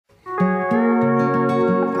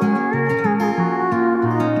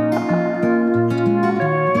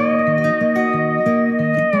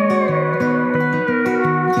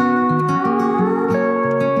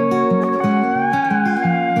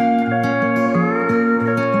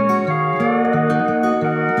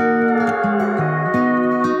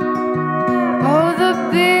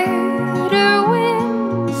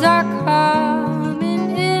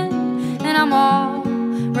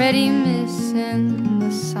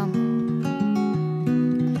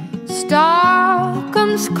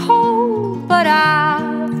darkens cold, but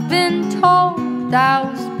I've been told I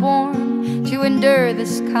was born to endure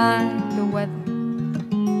this kind of weather.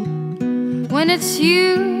 When it's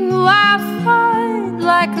you I find,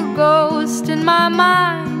 like a ghost in my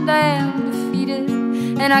mind, I am defeated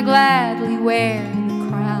and I gladly wear the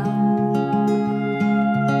crown.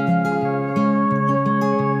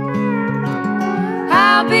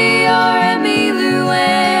 I'll be your Emmylou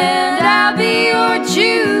and I'll be your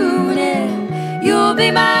June, and you'll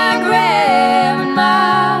be my Graham and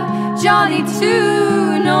my Johnny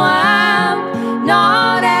too. No, I'm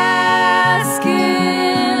not asking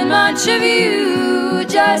much of you.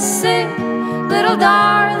 Just sing, little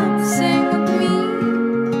darling, sing with me.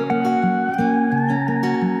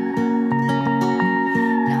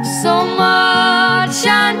 Now so much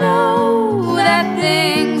I know that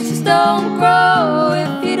things just don't grow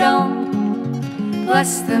if you don't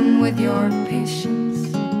bless them with your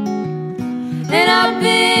patience. And I've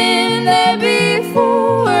been there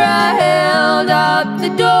before, I held up the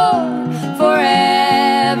door for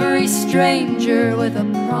every stranger with a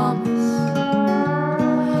promise.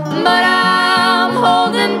 But I'm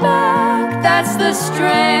holding back, that's the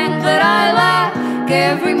strength that I lack.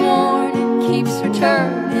 Every morning keeps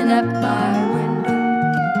returning at my window,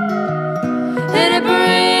 and it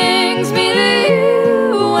brings me to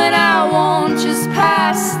you, and I won't just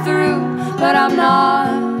pass through. But I'm not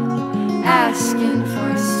asking for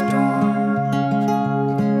a storm.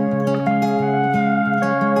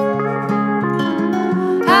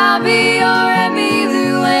 I'll be your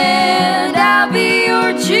Emmylou and I'll be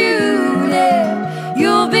your June, and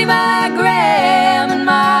you'll be my Graham and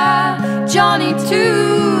my Johnny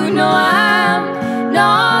too. No, I'm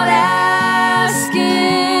not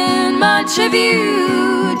asking much of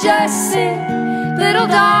you. Just sing, little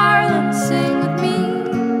darling, sing with me.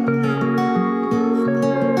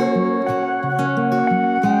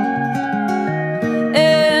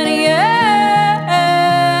 And yes,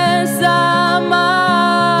 I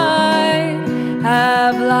might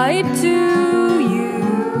have lied to you,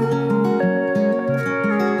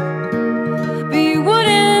 but you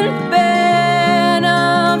wouldn't benefit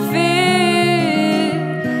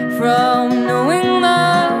from knowing the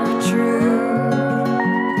truth.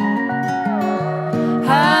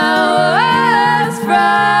 I was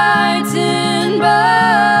frightened,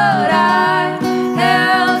 but I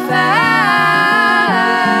held fast.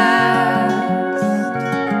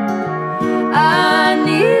 I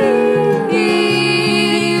need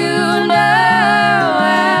you now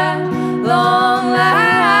at long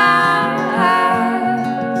last.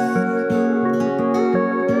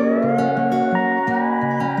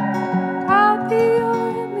 I'll be your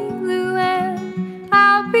Emmylou and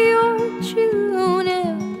I'll be your June,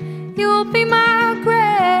 and you'll be my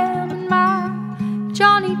Graham and my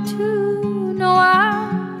Johnny too. No,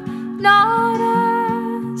 I'm not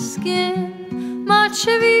asking much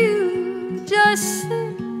of you. Just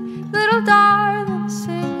sing, little darling,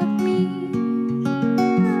 sing with me.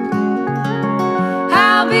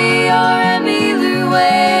 I'll be your Emmylou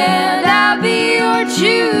and I'll be your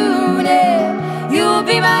June, and you'll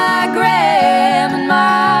be my Graham and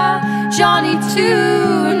my Johnny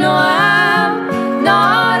too. No, I'm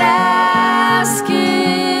not asking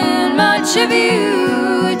much of you.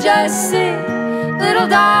 Just sing, little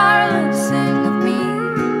darling, sing with me.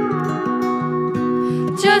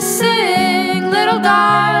 Just sing, little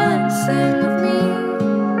darling,